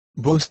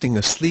Boasting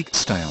a sleek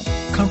style,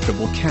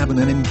 comfortable cabin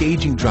and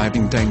engaging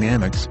driving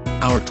dynamics,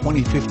 our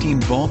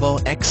 2015 Volvo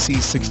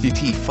XC60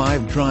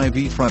 T5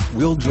 Drive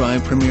front-wheel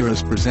drive Premier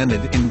is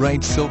presented in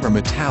bright silver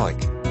metallic.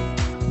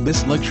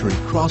 This luxury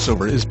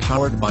crossover is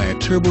powered by a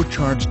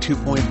turbocharged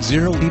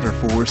 2.0-liter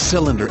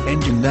four-cylinder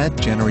engine that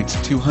generates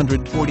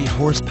 240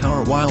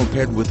 horsepower while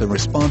paired with a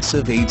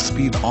responsive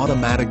 8-speed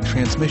automatic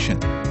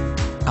transmission.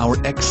 Our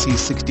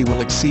XC60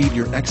 will exceed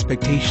your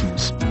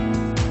expectations,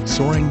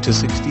 soaring to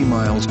 60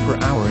 miles per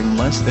hour in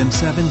less than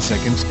 7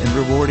 seconds and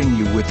rewarding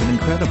you with an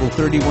incredible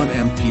 31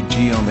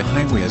 mpg on the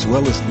highway as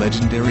well as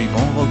legendary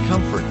Volvo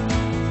comfort.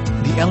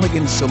 The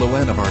elegant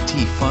silhouette of our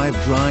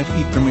T5 Drive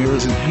Premier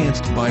is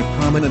enhanced by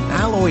prominent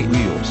alloy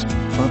wheels,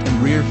 front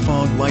and rear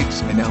fog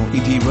lights and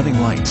LED running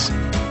lights.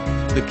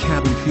 The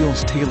cabin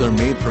feels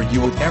tailor-made for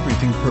you with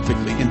everything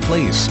perfectly in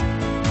place.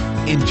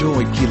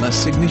 Enjoy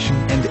keyless ignition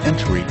and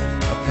entry,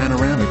 a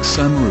panoramic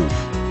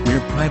sunroof, rear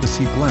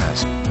privacy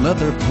glass,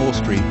 leather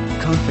upholstery,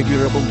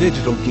 configurable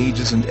digital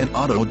gauges and an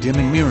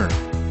auto-dimming mirror.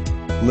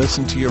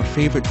 Listen to your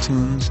favorite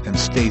tunes and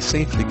stay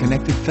safely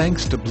connected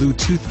thanks to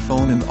Bluetooth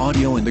phone and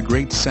audio and a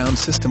great sound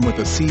system with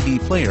a CD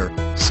player,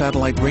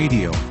 satellite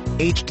radio,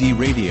 HD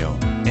radio,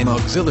 an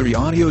auxiliary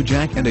audio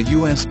jack and a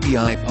USB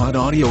iPod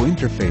audio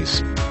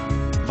interface.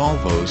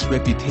 Volvo's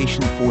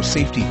reputation for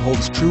safety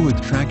holds true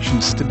with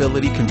traction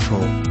stability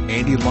control,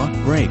 anti-lock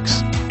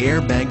brakes,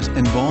 airbags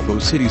and Volvo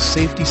City's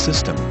safety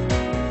system.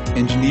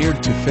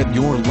 Engineered to fit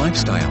your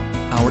lifestyle,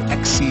 our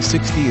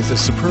XC60 is a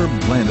superb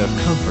blend of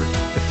comfort,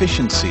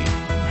 efficiency,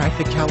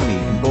 practicality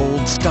and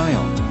bold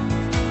style.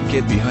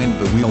 Get behind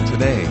the wheel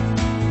today.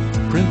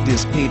 Print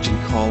this page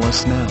and call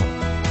us now.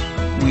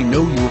 We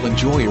know you'll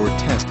enjoy your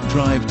test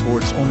drive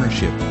towards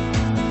ownership.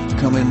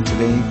 Come in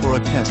today for a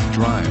test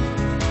drive.